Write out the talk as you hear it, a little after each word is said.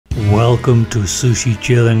Welcome to Sushi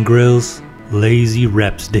Chill and Grill's Lazy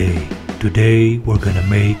Wraps Day. Today we're gonna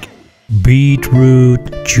make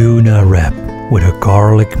beetroot tuna wrap with a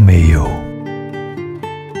garlic mayo.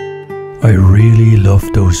 I really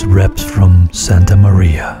love those wraps from Santa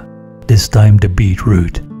Maria. This time the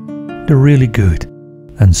beetroot. They're really good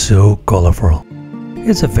and so colorful.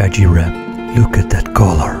 It's a veggie wrap. Look at that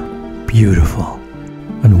color. Beautiful.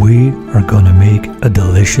 And we are gonna make a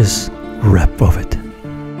delicious wrap of it.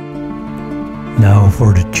 Now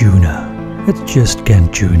for the tuna. It's just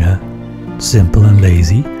canned tuna, simple and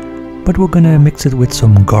lazy, but we're gonna mix it with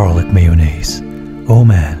some garlic mayonnaise. Oh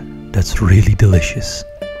man, that's really delicious.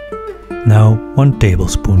 Now 1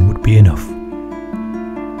 tablespoon would be enough.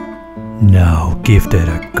 Now give that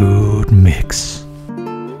a good mix.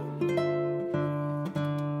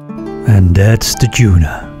 And that's the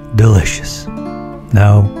tuna, delicious.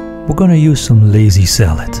 Now we're gonna use some lazy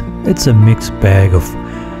salad. It's a mixed bag of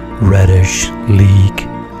radish, leek,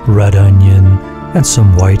 red onion and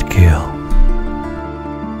some white kale.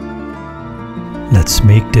 Let's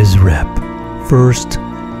make this wrap. First,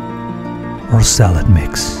 our salad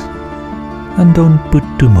mix. And don't put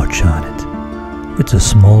too much on it. It's a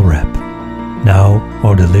small wrap. Now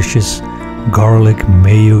our delicious garlic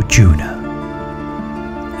mayo tuna.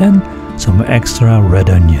 And some extra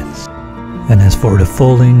red onions. And as for the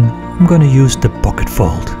folding, I'm gonna use the pocket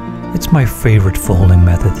fold. It's my favorite folding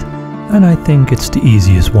method, and I think it's the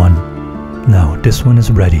easiest one. Now this one is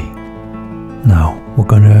ready. Now we're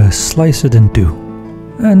gonna slice it in two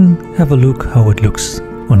and have a look how it looks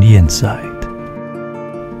on the inside.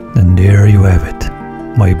 And there you have it,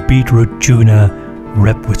 my beetroot tuna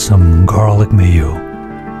wrapped with some garlic mayo.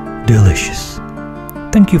 Delicious.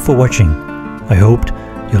 Thank you for watching. I hoped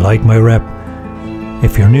you liked my wrap.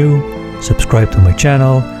 If you're new, subscribe to my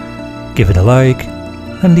channel, give it a like,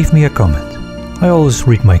 and leave me a comment. I always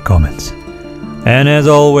read my comments. And as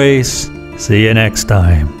always, see you next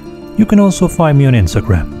time. You can also find me on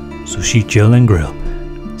Instagram, Sushi Chill and Grill.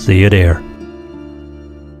 See you there.